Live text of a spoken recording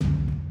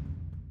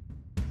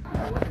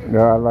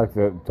Yeah, I like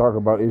to talk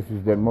about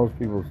issues that most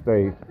people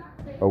stay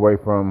away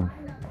from.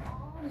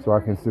 So I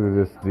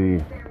consider this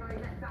the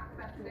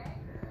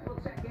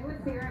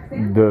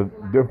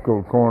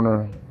difficult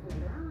corner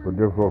for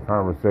difficult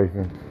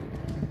conversation.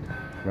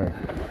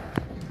 Thanks.